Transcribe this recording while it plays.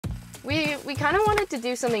We kind of wanted to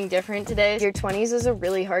do something different today. Your 20s is a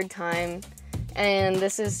really hard time, and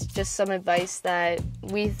this is just some advice that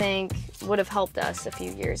we think would have helped us a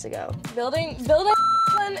few years ago. Building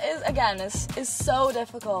is so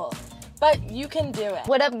difficult, but you can do it.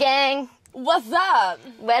 What up, gang? What's up?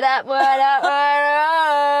 What up, what up, what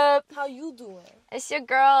up? How you doing? It's your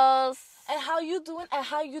girls. And how you doing? And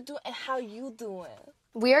how you doing? And how you doing?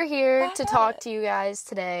 We are here to talk to you guys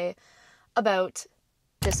today about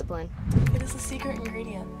discipline. It is the secret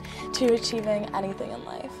ingredient to achieving anything in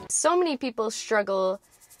life. So many people struggle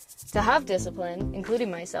to have discipline,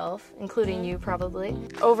 including myself, including you probably.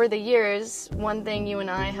 Over the years, one thing you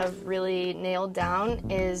and I have really nailed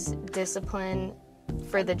down is discipline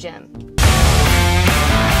for the gym.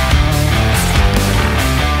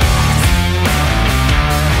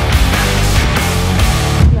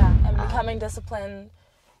 Yeah, and becoming disciplined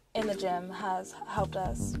in the gym has helped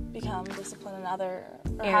us become disciplined in other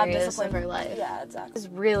areas of our life. Yeah, exactly. It's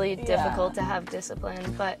really difficult to have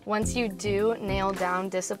discipline, but once you do nail down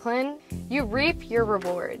discipline, you reap your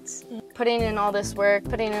rewards. Putting in all this work,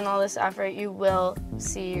 putting in all this effort, you will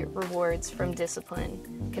see rewards from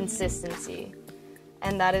discipline, consistency.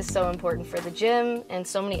 And that is so important for the gym and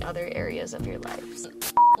so many other areas of your life.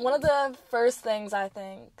 One of the first things I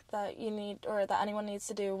think that you need, or that anyone needs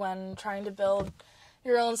to do when trying to build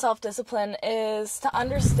your own self-discipline, is to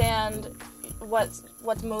understand what's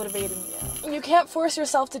motivating you. You can't force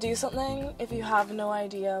yourself to do something if you have no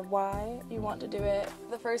idea why you want to do it.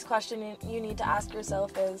 The first question you need to ask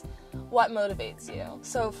yourself is, what motivates you?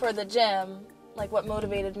 So for the gym, like what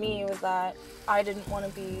motivated me was that I didn't want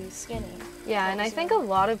to be skinny. Yeah, and I think a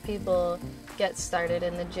lot of people get started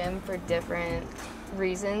in the gym for different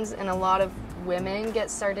reasons, and a lot of women get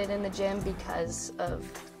started in the gym because of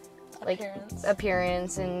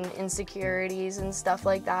appearance and insecurities and stuff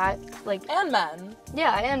like that. And men.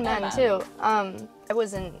 Yeah, and men too. I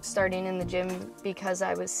wasn't starting in the gym because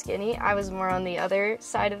I was skinny. I was more on the other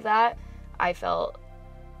side of that. I felt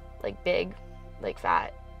like big, like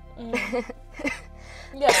fat.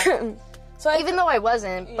 Yeah. So even though I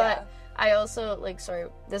wasn't, but I also,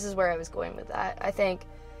 this is where I was going with that. I think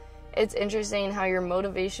it's interesting how your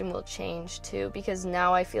motivation will change too, because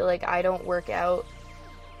now I feel like I don't work out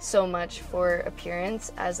so much for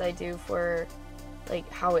appearance as I do for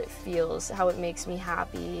how it feels, how it makes me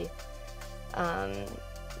happy,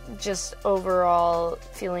 just overall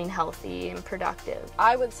feeling healthy and productive.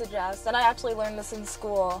 I would suggest, and I actually learned this in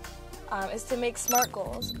school, is to make SMART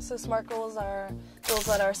goals. So SMART goals are goals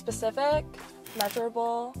that are specific,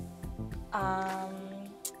 measurable, but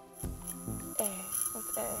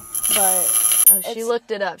she looked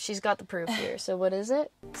it up. She's got the proof here. So what is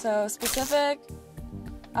it? So specific,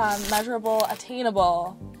 measurable,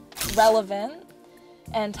 attainable, relevant,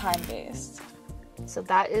 and time-based. So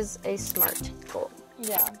that is a SMART goal.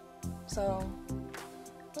 Yeah. So,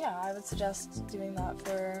 yeah, I would suggest doing that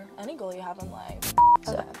for any goal you have in life.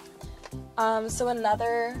 Okay. So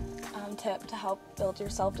another tip to help build your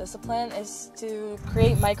self-discipline is to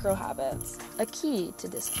create micro-habits. A key to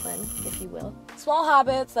discipline, if you will. Small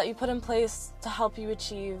habits that you put in place to help you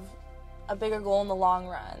achieve a bigger goal in the long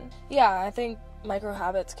run. Yeah, I think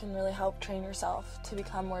micro-habits can really help train yourself to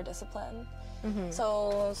become more disciplined. Mm-hmm.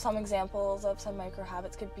 So some examples of some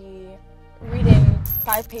micro-habits could be reading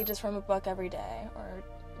 5 pages from a book every day, or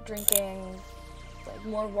drinking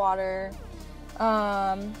more water,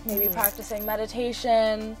 maybe practicing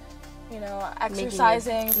meditation,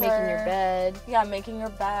 exercising, making your bed. Yeah, making your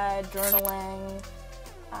bed, journaling,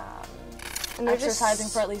 and exercising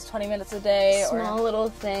for at least 20 minutes a day. Small little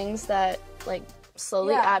things that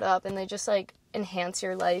slowly add up, and they just enhance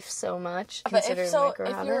your life so much. But if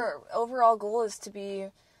your overall goal is to be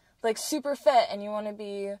super fit, and you want to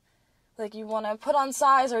be you want to put on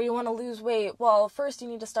size, or you want to lose weight, well, first you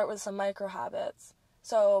need to start with some micro habits.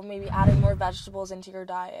 So maybe adding more vegetables into your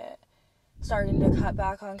diet, starting to cut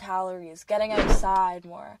back on calories, getting outside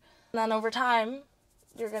more. And then over time,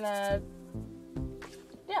 you're gonna,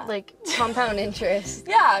 compound interest.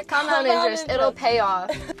 Yeah, compound interest. It'll pay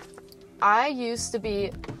off. I used to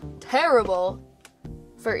be terrible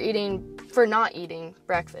for not eating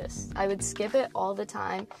breakfast. I would skip it all the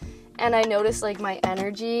time, and I noticed my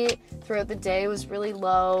energy throughout the day was really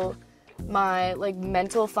low. My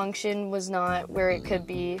mental function was not where it could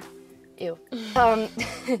be. Ew.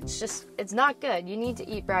 It's not good. You need to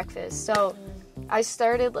eat breakfast. So I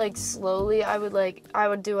started slowly. I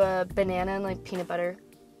would do a banana and peanut butter,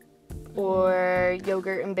 or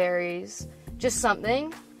yogurt and berries, just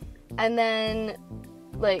something. And then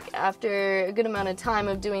like, after a good amount of time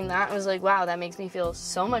of doing that, I was like, wow, that makes me feel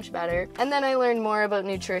so much better. And then I learned more about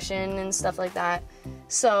nutrition and stuff like that.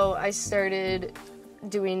 So I started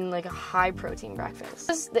doing like a high protein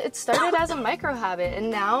breakfast. It started as a micro habit, and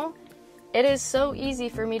now it is so easy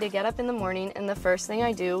for me to get up in the morning and the first thing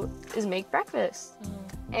I do is make breakfast.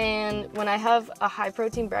 And when I have a high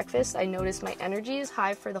protein breakfast, I notice my energy is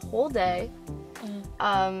high for the whole day.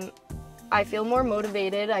 I feel more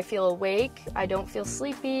motivated, I feel awake, I don't feel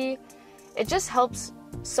sleepy. It just helps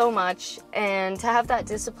so much, and to have that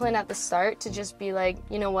discipline at the start to just be like,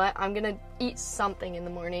 you know what, I'm gonna eat something in the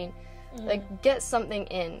morning, like get something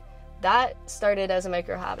in. That started as a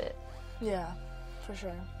micro habit. Yeah, for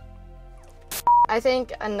sure. I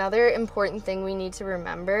think another important thing we need to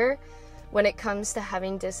remember when it comes to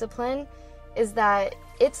having discipline is that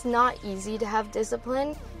it's not easy to have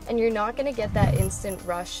discipline, and you're not going to get that instant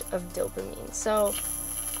rush of dopamine. So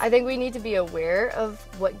I think we need to be aware of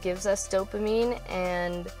what gives us dopamine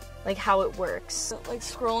and like how it works. Like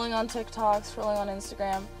scrolling on TikTok, scrolling on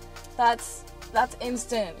Instagram, that's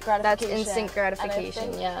instant gratification. That's instant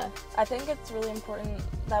gratification, I think it's really important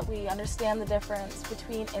that we understand the difference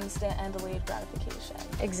between instant and delayed gratification.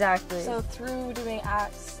 Exactly. So through doing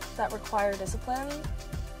acts that require discipline,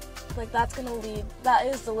 like that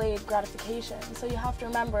is delayed gratification. So you have to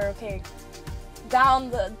remember, okay, down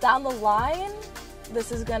the line,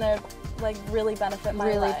 this is gonna like really benefit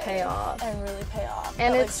my life. Pay off. And really pay off.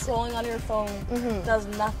 And but, it's like scrolling on your phone does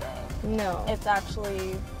nothing. No. It's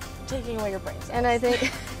actually taking away your brain cells. And I think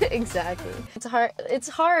exactly. It's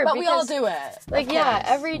hard. But we all do it. Like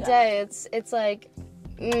every day it's like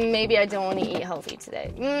maybe I don't want to eat healthy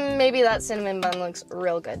today. Maybe that cinnamon bun looks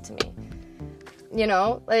real good to me. You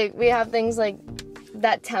know, like we have things like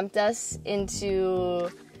that tempt us into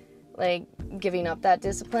like giving up that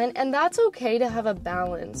discipline, and that's okay to have a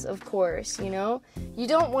balance, of course, you know? You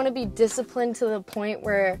don't want to be disciplined to the point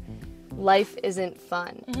where life isn't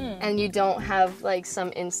fun and you don't have like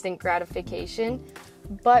some instant gratification.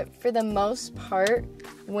 But for the most part,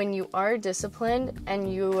 when you are disciplined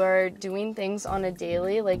and you are doing things on a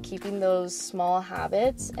daily, like keeping those small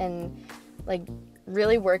habits and like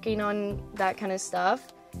really working on that kind of stuff,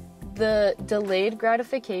 the delayed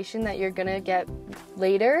gratification that you're gonna get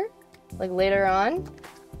later on,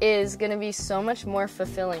 is gonna be so much more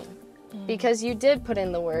fulfilling. Because you did put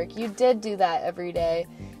in the work, you did do that every day.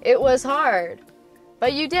 It was hard,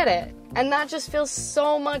 but you did it, and that just feels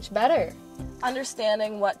so much better.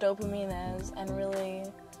 Understanding what dopamine is and really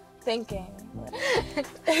thinking,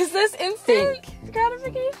 is this instant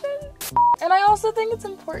gratification? And I also think it's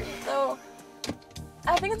important, though,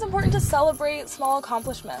 to celebrate small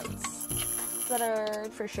accomplishments that are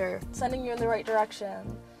For sure. sending you in the right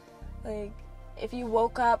direction. Like, if you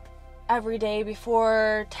woke up every day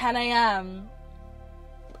before 10 a.m.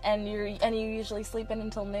 and you usually sleep in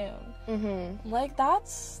until noon, like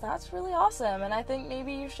that's really awesome, and I think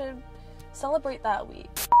maybe you should celebrate that week.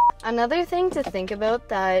 Another thing to think about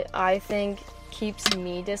that I think keeps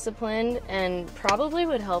me disciplined and probably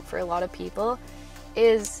would help for a lot of people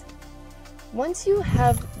is once you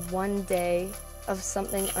have one day of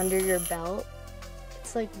something under your belt,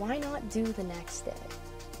 it's like, why not do the next day?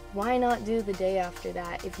 Why not do the day after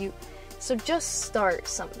that? So just start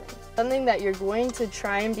something that you're going to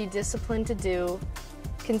try and be disciplined to do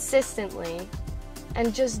consistently,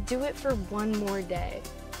 and just do it for one more day.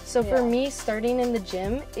 So for me, starting in the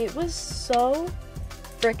gym, it was so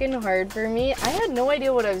freaking hard for me. I had no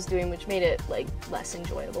idea what I was doing, which made it like less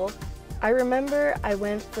enjoyable. I remember I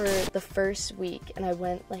went for the first week, and I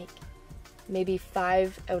went like maybe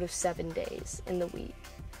 5 out of 7 days in the week.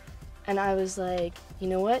 And I was like, you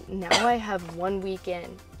know what? Now I have 1 week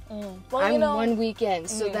in. Well, I'm 1 week in.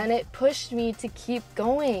 So then it pushed me to keep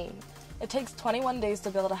going. It takes 21 days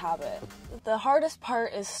to build a habit. The hardest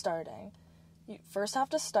part is starting. You first have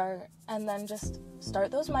to start, and then just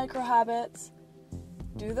start those micro habits.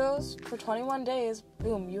 Do those for 21 days.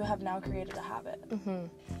 Boom, you have now created a habit.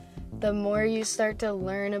 The more you start to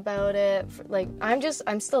learn about it, like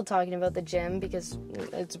I'm still talking about the gym because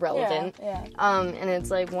it's relevant. And it's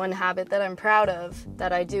like one habit that I'm proud of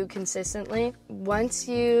that I do consistently. Once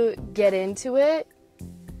you get into it,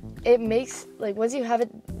 it makes, like, once you have it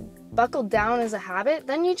buckled down as a habit,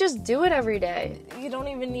 then you just do it every day. You don't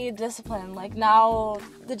even need discipline. Like, now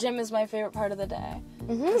the gym is my favorite part of the day.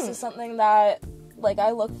 This is something that, like,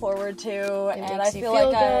 I look forward to, and I feel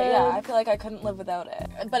like I couldn't live without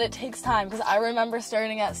it. But it takes time, because I remember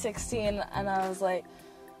starting at 16 and I was like,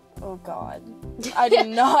 oh god, I do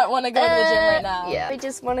not want to go to the gym right now. I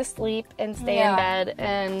just want to sleep and stay in bed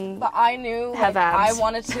and but I knew have abs. I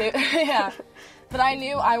wanted to But I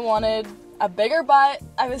knew I wanted a bigger butt.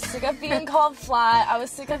 I was sick of being called flat. I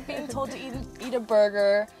was sick of being told to eat a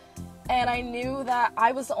burger. And I knew that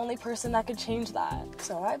I was the only person that could change that.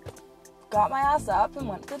 So I got my ass up and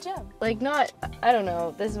went to the gym. Like, I don't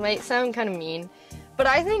know, this might sound kind of mean, but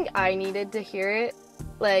I think I needed to hear it,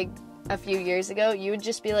 like, a few years ago. You would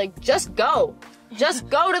just be like, just go. Just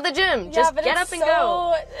go to the gym. Just get up and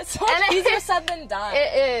go. It's so much easier said than done.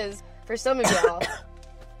 It is. For some of y'all.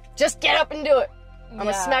 Just get up and do it. I'm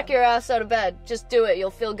gonna smack your ass out of bed. Just do it.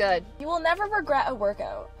 You'll feel good. You will never regret a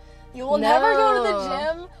workout. You will never go to the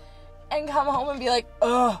gym and come home and be like,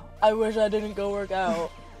 ugh, I wish I didn't go work out.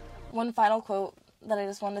 One final quote that I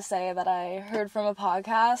just wanted to say that I heard from a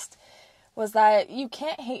podcast was that you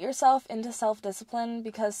can't hate yourself into self-discipline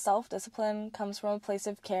because self-discipline comes from a place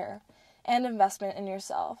of care and investment in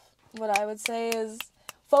yourself. What I would say is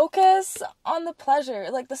focus on the pleasure,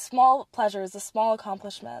 like the small pleasures, the small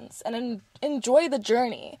accomplishments, and enjoy the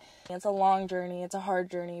journey. It's a long journey, it's a hard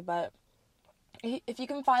journey, but if you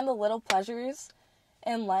can find the little pleasures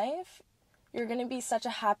in life, you're going to be such a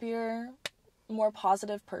happier, more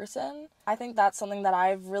positive person. I think that's something that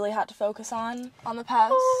I've really had to focus on for the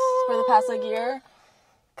past like year,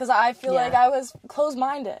 because I feel like I was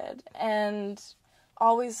closed-minded and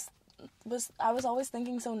I was always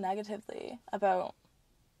thinking so negatively about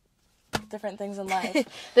different things in life.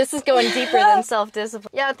 This is going deeper than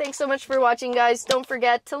self-discipline. Yeah, thanks so much for watching, guys. Don't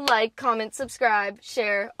forget to like, comment, subscribe,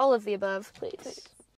 share, all of the above, please.